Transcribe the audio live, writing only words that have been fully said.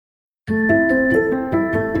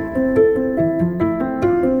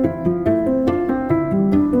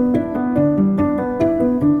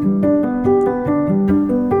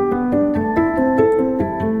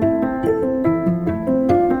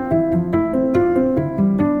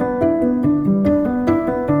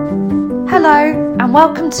Hello and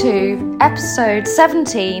welcome to episode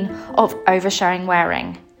 17 of Oversharing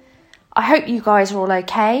Wearing. I hope you guys are all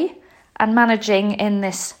okay and managing in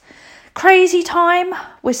this crazy time.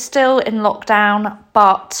 We're still in lockdown,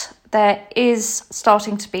 but there is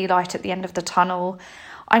starting to be light at the end of the tunnel.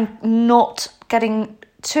 I'm not getting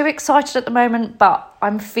too excited at the moment, but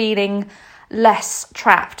I'm feeling less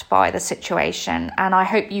trapped by the situation, and I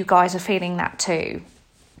hope you guys are feeling that too.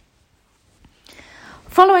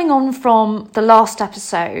 Following on from the last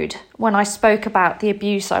episode, when I spoke about the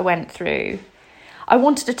abuse I went through, I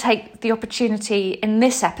wanted to take the opportunity in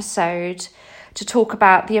this episode to talk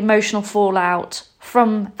about the emotional fallout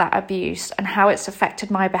from that abuse and how it's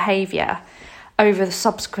affected my behaviour over the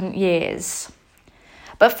subsequent years.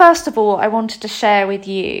 But first of all, I wanted to share with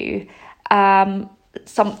you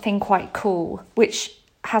something quite cool, which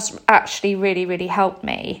has actually really helped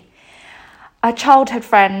me. A childhood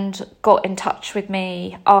friend got in touch with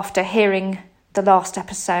me after hearing the last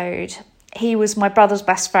episode. He was my brother's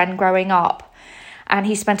best friend growing up, and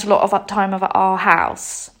he spent a lot of time at our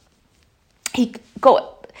house. He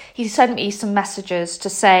sent me some messages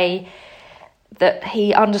to say that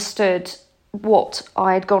he understood what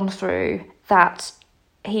I had gone through, that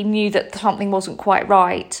he knew that something wasn't quite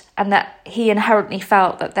right, and that he inherently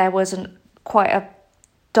felt that there wasn't quite a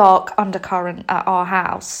dark undercurrent at our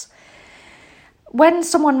house. When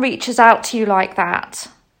someone reaches out to you like that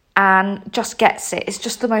and just gets it, it's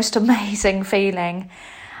just the most amazing feeling.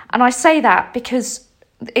 And I say that because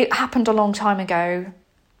it happened a long time ago,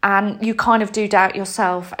 and you kind of do doubt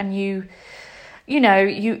yourself, and you've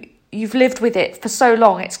lived with it for so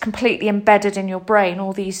long, it's completely embedded in your brain,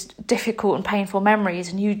 all these difficult and painful memories,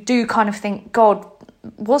 and you do kind of think, God,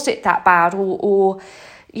 was it that bad? Or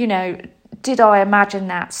did I imagine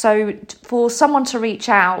that? So for someone to reach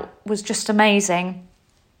out was just amazing.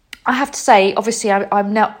 I have to say, obviously,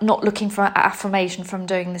 I'm not looking for affirmation from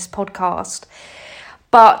doing this podcast,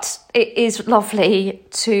 but it is lovely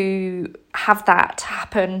to have that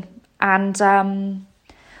happen. And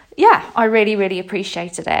I really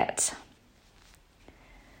appreciated it.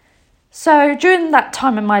 So during that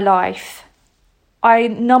time in my life, I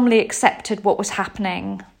numbly accepted what was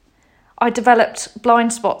happening. I developed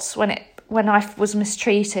blind spots when I was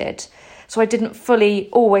mistreated, so I didn't fully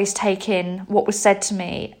always take in what was said to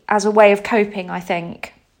me as a way of coping, I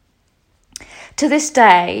think. To this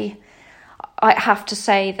day, I have to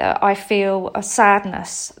say that I feel a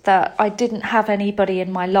sadness that I didn't have anybody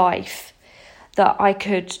in my life that I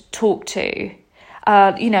could talk to,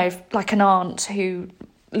 like an aunt who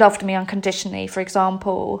loved me unconditionally, for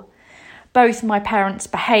example. Both my parents'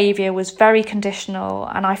 behaviour was very conditional,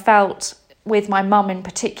 and I felt, with my mum in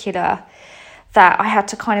particular, that I had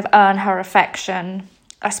to kind of earn her affection.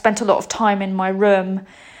 I spent a lot of time in my room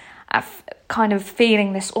kind of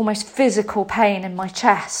feeling this almost physical pain in my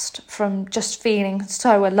chest from just feeling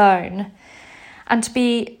so alone. And to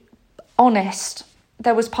be honest,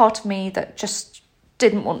 there was part of me that just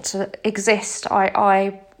didn't want to exist.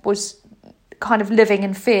 I was kind of living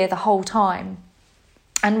in fear the whole time.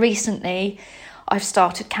 And recently, I've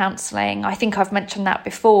started counselling. I think I've mentioned that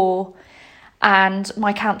before. And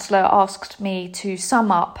my counsellor asked me to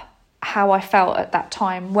sum up how I felt at that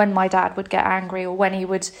time when my dad would get angry or when he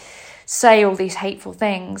would say all these hateful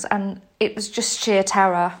things. And it was just sheer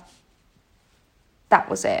terror. That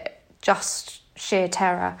was it. Just sheer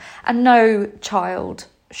terror. And no child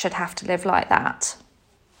should have to live like that.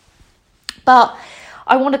 But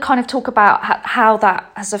I want to kind of talk about how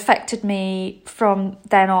that has affected me from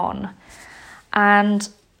then on. And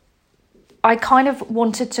I kind of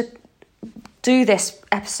wanted to do this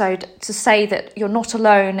episode to say that you're not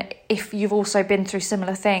alone if you've also been through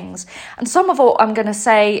similar things. And some of what I'm going to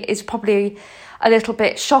say is probably a little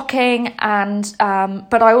bit shocking,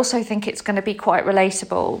 but I also think it's going to be quite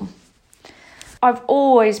relatable. I've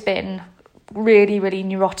always been really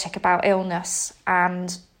neurotic about illness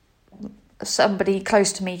and somebody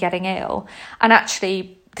close to me getting ill. And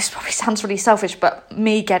actually, this probably sounds really selfish, but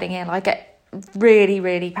me getting ill, I get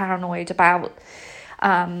really paranoid about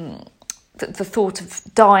the thought of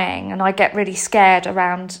dying, and I get really scared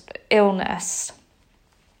around illness.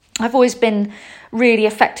 I've always been really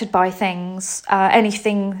affected by things.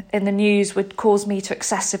 Anything in the news would cause me to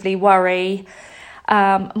excessively worry.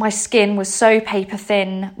 My skin was so paper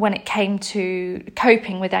thin when it came to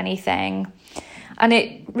coping with anything, and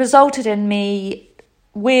it resulted in me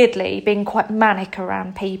weirdly being quite manic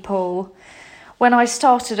around people. When I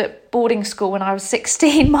started at boarding school when I was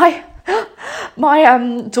 16,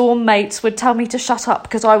 my dorm mates would tell me to shut up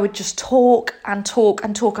because I would just talk, and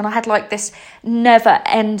I had like this never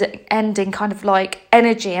ending kind of like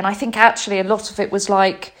energy. And I think actually a lot of it was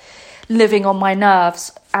like living on my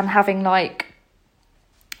nerves and having like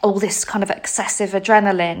all this kind of excessive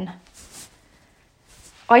adrenaline.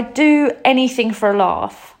 I do anything for a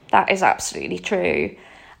laugh, that is absolutely true,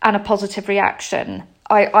 and a positive reaction.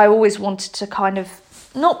 I always wanted to kind of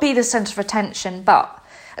not be the centre of attention, but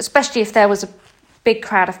especially if there was a big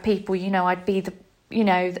crowd of people, I'd be the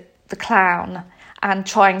clown and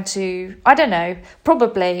trying to, I don't know,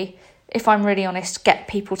 probably, if I'm really honest, get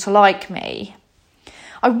people to like me.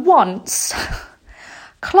 I once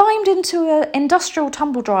climbed into an industrial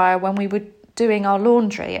tumble dryer when we were doing our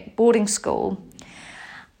laundry at boarding school,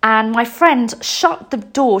 and my friend shut the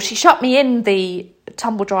door. She shut me in the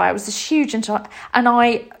tumble dryer. It was this huge, and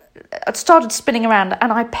I started spinning around,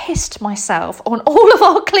 and I pissed myself on all of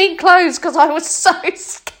our clean clothes because I was so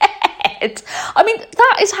scared. I mean,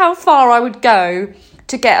 that is how far I would go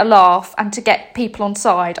to get a laugh and to get people on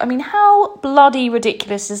side. I mean, how bloody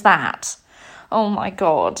ridiculous is that? Oh my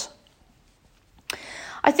God.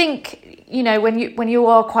 I think, when you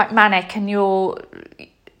are quite manic and you're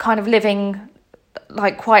kind of living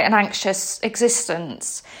like quite an anxious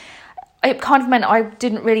existence, it kind of meant I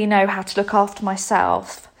didn't really know how to look after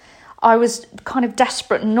myself. I was kind of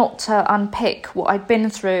desperate not to unpick what I'd been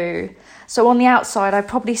through. So on the outside, I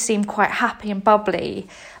probably seemed quite happy and bubbly,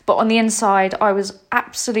 but on the inside, I was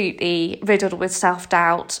absolutely riddled with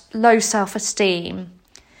self-doubt, low self-esteem.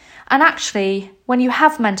 And actually, when you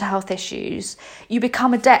have mental health issues, you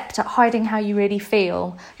become adept at hiding how you really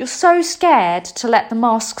feel. You're so scared to let the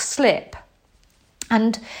mask slip.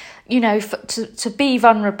 And, to be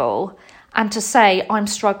vulnerable and to say, I'm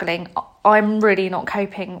struggling, I'm really not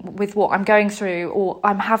coping with what I'm going through, or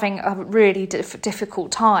I'm having a really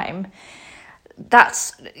difficult time.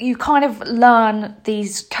 You kind of learn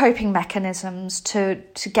these coping mechanisms to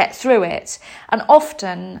get through it. And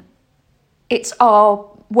often it's our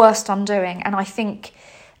worst undoing. And I think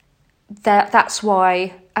that's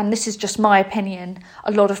why, and this is just my opinion,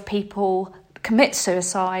 a lot of people commit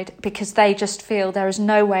suicide because they just feel there is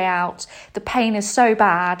no way out. The pain is so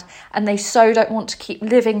bad and they so don't want to keep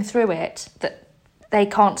living through it that they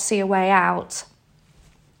can't see a way out.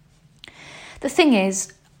 The thing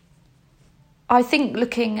is, I think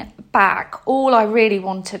looking back, all I really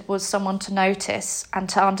wanted was someone to notice and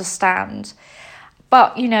to understand.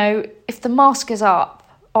 But, if the mask is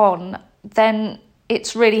on, then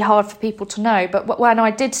it's really hard for people to know. But when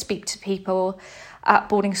I did speak to people at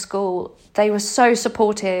boarding school, they were so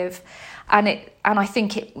supportive, and I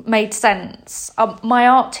think it made sense. My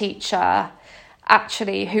art teacher,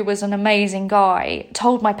 actually, who was an amazing guy,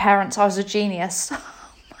 told my parents I was a genius.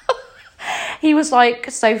 He was like,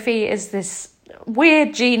 Sophie is this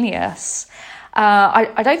weird genius.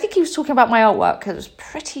 I don't think he was talking about my artwork because it was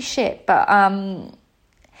pretty shit, but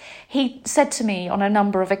he said to me on a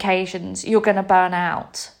number of occasions, you're going to burn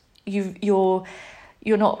out.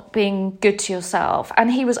 You're not being good to yourself. And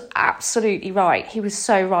he was absolutely right. He was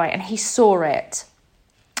so right. And he saw it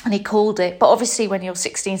and he called it. But obviously when you're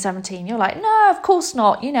 16, 17, you're like, no, of course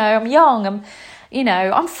not. I'm young.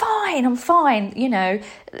 I'm fine.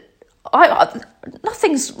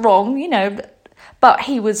 Nothing's wrong, But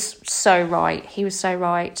he was so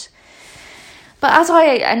right. But as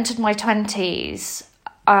I entered my 20s,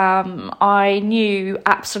 I knew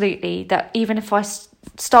absolutely that even if I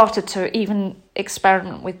started to even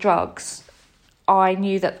experiment with drugs, I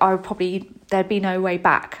knew that there'd be no way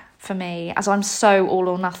back for me, as I'm so all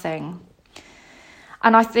or nothing.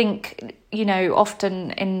 And I think,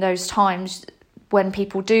 often in those times when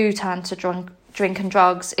people do turn to drink and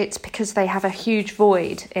drugs, it's because they have a huge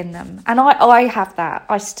void in them. And I have that.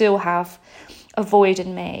 I still have a void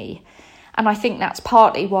in me. And I think that's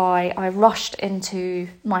partly why I rushed into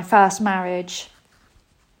my first marriage.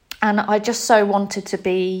 And I just so wanted to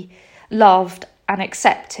be loved and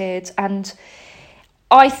accepted. And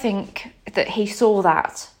I think that he saw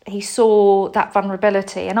that. He saw that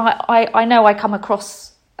vulnerability. And I know I come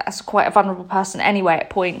across as quite a vulnerable person anyway at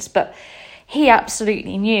points, but he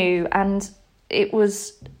absolutely knew. And it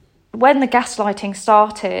was when the gaslighting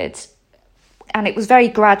started, and it was very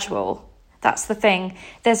gradual. That's the thing.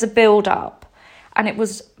 There's a build-up, and it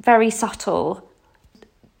was very subtle.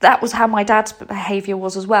 That was how my dad's behaviour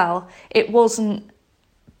was as well. It wasn't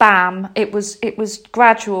bam. It was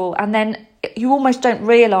gradual, and then you almost don't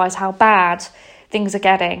realise how bad things are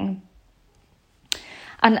getting.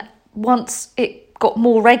 And once it got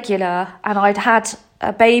more regular, and I'd had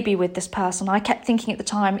a baby with this person, I kept thinking at the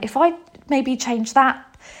time, if I maybe change that,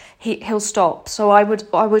 he'll stop. So I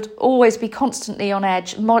would always be constantly on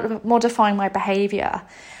edge, modifying my behaviour.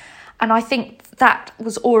 And I think that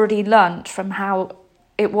was already learnt from how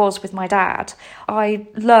it was with my dad, I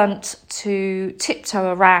learnt to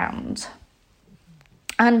tiptoe around.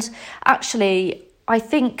 And actually, I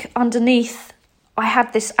think underneath, I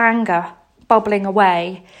had this anger bubbling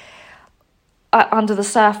away under the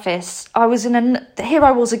surface. Here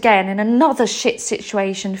I was again in another shit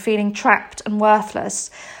situation, feeling trapped and worthless.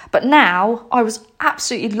 But now I was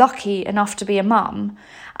absolutely lucky enough to be a mum,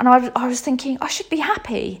 and I was thinking I should be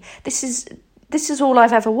happy. This is all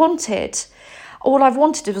I've ever wanted. All I've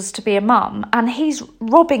wanted was to be a mum, and he's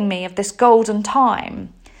robbing me of this golden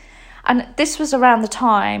time. And this was around the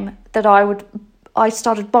time that I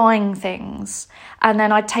started buying things, and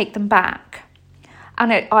then I'd take them back.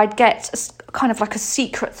 And I'd get kind of like a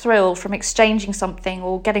secret thrill from exchanging something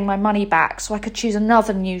or getting my money back so I could choose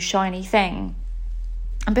another new shiny thing.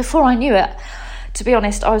 And before I knew it, to be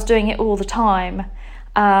honest, I was doing it all the time.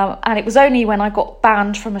 And it was only when I got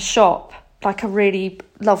banned from a shop, like a really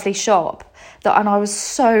lovely shop, and I was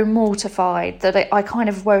so mortified that I kind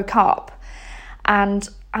of woke up and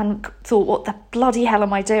thought, what the bloody hell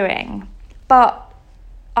am I doing? But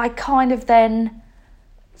I kind of then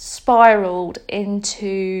spiraled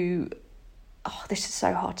into, this is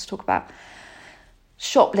so hard to talk about,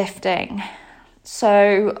 shoplifting.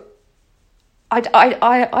 So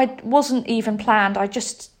I wasn't even planned. I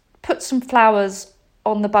just put some flowers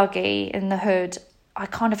on the buggy in the hood. I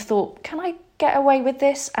kind of thought, can I get away with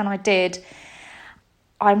this? And I did.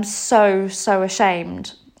 I'm so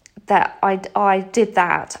ashamed that I did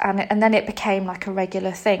that, and then it became like a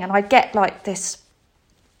regular thing, and I'd get like this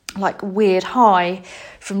like weird high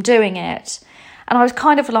from doing it, and I was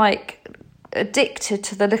kind of like addicted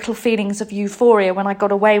to the little feelings of euphoria when I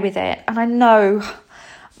got away with it. And I know,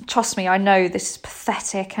 trust me, I know this is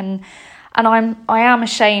pathetic, and I am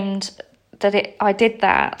ashamed that I did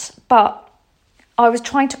that, but I was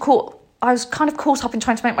kind of caught up in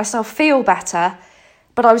trying to make myself feel better,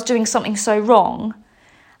 but I was doing something so wrong,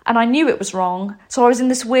 and I knew it was wrong. So I was in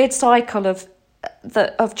this weird cycle of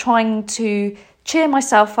trying to cheer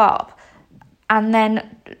myself up, and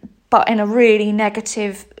then, but in a really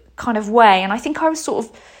negative kind of way. And I think I was sort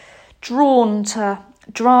of drawn to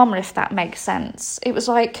drama, if that makes sense. It was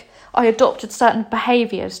like I adopted certain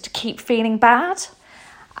behaviours to keep feeling bad,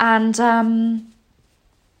 and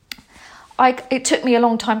it took me a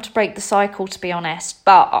long time to break the cycle, to be honest,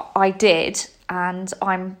 but I did, and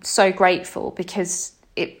I'm so grateful, because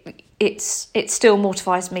it still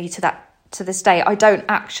mortifies me to this day. I don't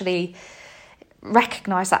actually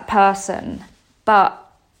recognise that person, but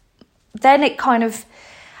then it kind of,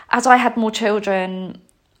 as I had more children,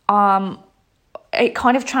 it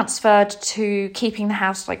kind of transferred to keeping the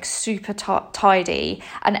house like super tidy,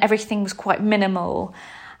 and everything was quite minimal,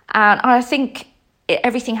 and I think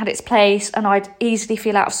everything had its place, and I'd easily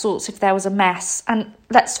feel out of sorts if there was a mess. And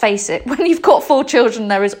let's face it, when you've got 4 children,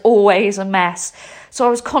 there is always a mess. So I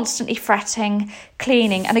was constantly fretting,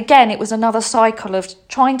 cleaning, and again, it was another cycle of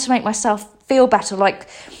trying to make myself feel better, like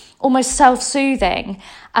almost self-soothing.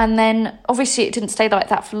 And then obviously it didn't stay like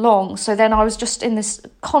that for long, so then I was just in this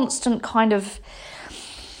constant kind of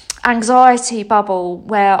anxiety bubble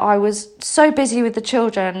where I was so busy with the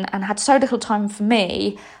children and had so little time for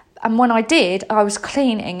me. And when I did, I was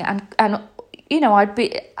cleaning, and you know,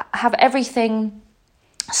 I'd have everything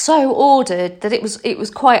so ordered that it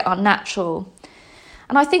was quite unnatural.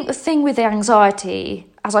 And I think the thing with the anxiety,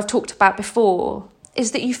 as I've talked about before,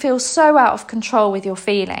 is that you feel so out of control with your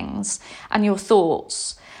feelings and your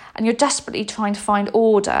thoughts, and you're desperately trying to find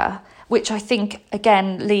order, which I think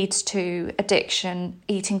again leads to addiction,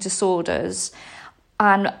 eating disorders,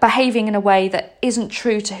 and behaving in a way that isn't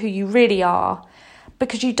true to who you really are,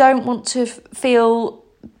 because you don't want to feel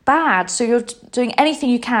bad. So you're doing anything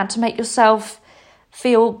you can to make yourself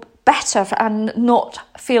feel better and not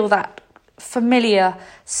feel that familiar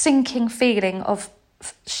sinking feeling of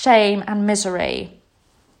shame and misery.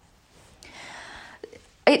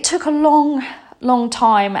 It took a long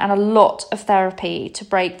time and a lot of therapy to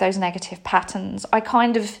break those negative patterns. I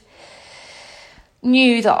kind of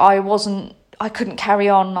knew that I couldn't carry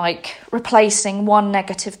on like replacing one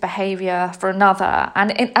negative behaviour for another.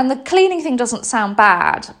 And the cleaning thing doesn't sound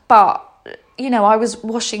bad, but, you know, I was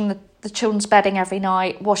washing the children's bedding every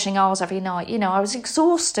night, washing ours every night. You know, I was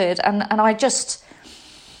exhausted, and I just,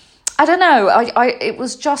 I don't know, I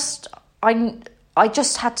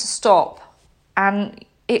just had to stop. And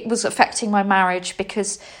it was affecting my marriage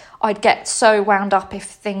because I'd get so wound up if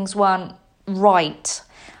things weren't right.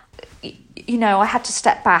 You know, I had to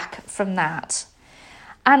step back from that.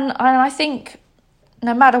 And I think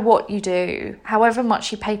no matter what you do, however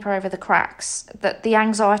much you paper over the cracks, that the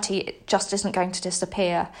anxiety just isn't going to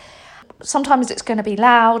disappear. Sometimes it's going to be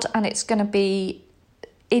loud and it's going to be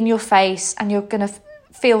in your face and you're going to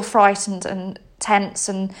feel frightened and tense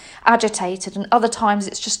and agitated, and other times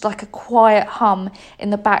it's just like a quiet hum in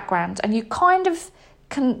the background and you kind of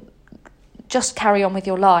can just carry on with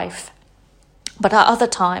your life. But at other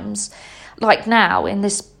times, like now in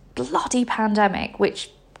this bloody pandemic, which,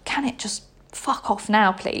 can it just fuck off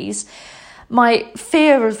now please, my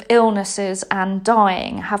fear of illnesses and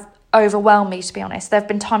dying have overwhelmed me, to be honest. There have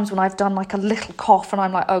been times when I've done like a little cough and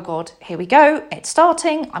I'm like, oh God, here we go, it's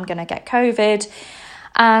starting, I'm going to get COVID.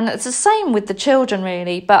 And it's the same with the children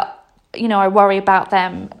really, but, you know, I worry about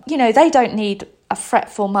them. You know, they don't need a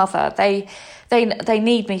fretful mother. They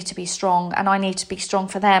need me to be strong and I need to be strong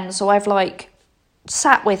for them. So I've like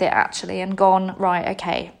sat with it actually and gone, right,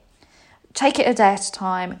 okay, take it a day at a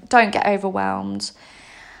time, don't get overwhelmed.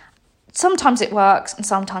 Sometimes it works and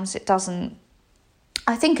sometimes it doesn't.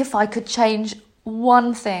 I think if I could change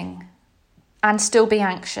one thing and still be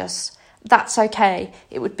anxious, that's okay.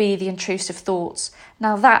 It would be the intrusive thoughts.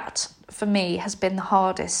 Now that, for me, has been the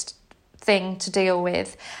hardest thing to deal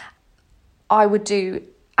with. I would do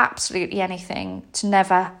absolutely anything to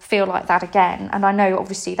never feel like that again. And I know,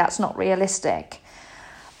 obviously, that's not realistic.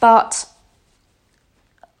 But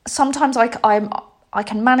sometimes I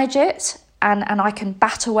can manage it and I can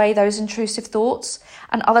bat away those intrusive thoughts.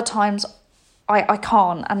 And other times I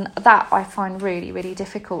can't, and that I find really, really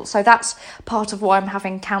difficult. So that's part of why I'm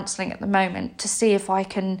having counselling at the moment, to see if I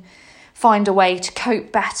can find a way to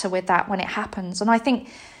cope better with that when it happens. And I think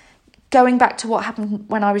going back to what happened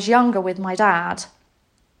when I was younger with my dad,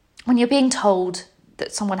 when you're being told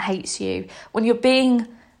that someone hates you, when you're being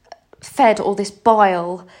fed all this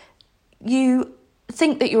bile, you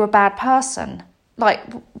think that you're a bad person. Like,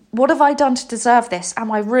 what have I done to deserve this? Am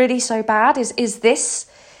I really so bad? Is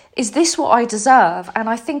this what I deserve? And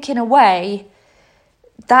I think in a way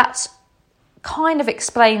that kind of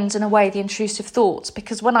explains in a way the intrusive thoughts,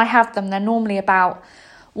 because when I have them, they're normally about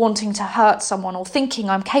wanting to hurt someone or thinking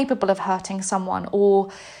I'm capable of hurting someone,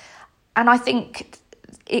 and I think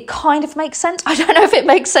it kind of makes sense. I don't know if it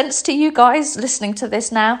makes sense to you guys listening to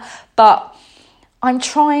this now, but I'm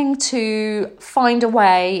trying to find a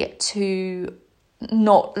way to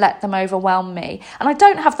not let them overwhelm me. And I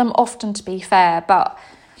don't have them often, to be fair, but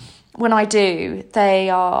when I do, they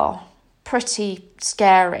are pretty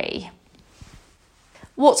scary.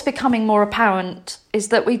 What's becoming more apparent is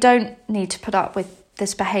that we don't need to put up with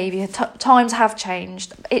this behaviour. Times have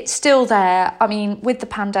changed. It's still there. I mean, with the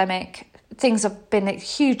pandemic, things have been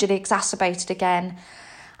hugely exacerbated again.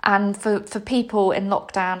 And for people in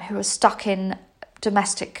lockdown who are stuck in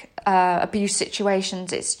domestic abuse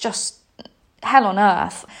situations, it's just hell on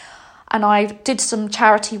earth. And I did some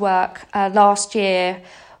charity work last year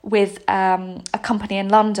with a company in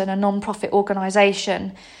London, a non-profit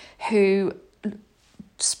organisation who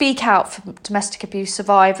speak out for domestic abuse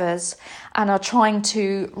survivors and are trying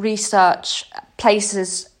to research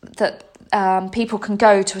places that people can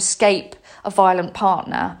go to escape a violent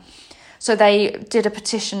partner. So they did a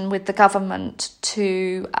petition with the government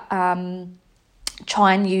to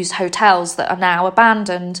try and use hotels that are now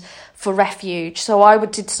abandoned for refuge. So I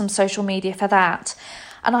did some social media for that.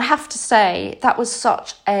 And I have to say, that was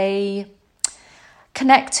such a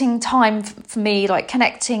connecting time for me, like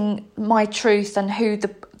connecting my truth and who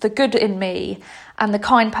the good in me and the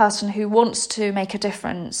kind person who wants to make a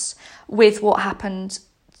difference with what happened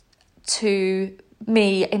to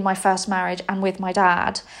me in my first marriage and with my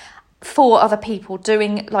dad, for other people,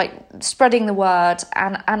 doing, like, spreading the word.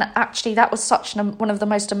 And actually that was such one of the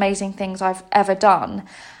most amazing things I've ever done.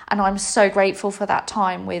 And I'm so grateful for that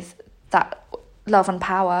time with that love and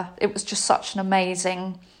power. It was just such an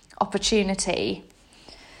amazing opportunity.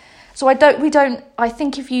 So I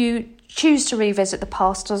think if you choose to revisit the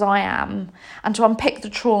past as I am and to unpick the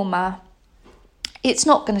trauma, it's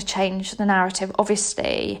not going to change the narrative,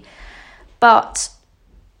 obviously, but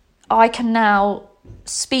I can now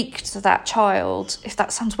speak to that child. If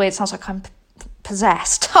that sounds weird, it sounds like I'm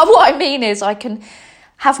possessed. What I mean is I can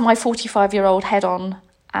have my 45-year-old head on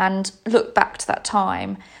and look back to that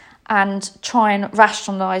time and try and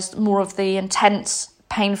rationalise more of the intense,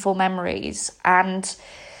 painful memories and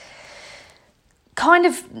kind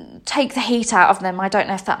of take the heat out of them. I don't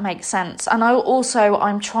know if that makes sense. And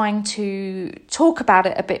I'm trying to talk about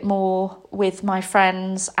it a bit more with my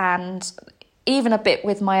friends and even a bit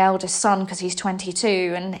with my eldest son, because he's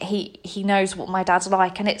 22 and he knows what my dad's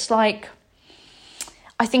like. And it's like,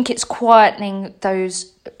 I think it's quietening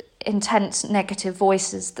those intense negative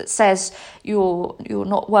voices that says you're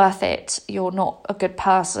not worth it, you're not a good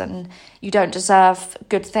person, you don't deserve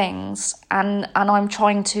good things. And I'm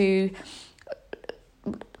trying to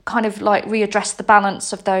kind of like readdress the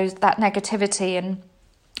balance of that negativity and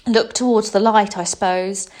look towards the light, I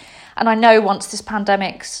suppose. And I know once this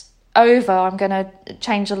pandemic's over, I'm going to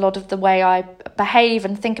change a lot of the way I behave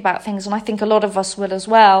and think about things, and I think a lot of us will as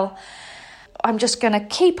well. I'm just going to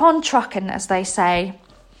keep on trucking, as they say.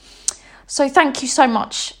 So thank you so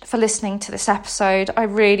much for listening to this episode. I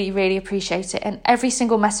really, really appreciate it. And every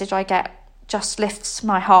single message I get just lifts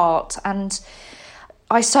my heart. And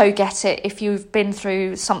I so get it if you've been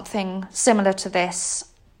through something similar to this.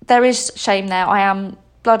 There is shame there. I am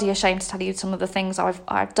bloody ashamed to tell you some of the things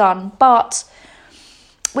I've done. But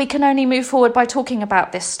we can only move forward by talking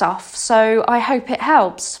about this stuff. So I hope it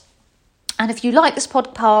helps. And if you like this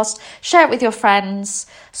podcast, share it with your friends,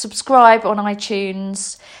 subscribe on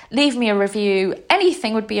iTunes, leave me a review.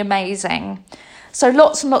 Anything would be amazing. So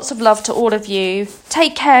lots and lots of love to all of you.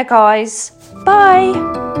 Take care, guys.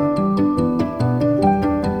 Bye.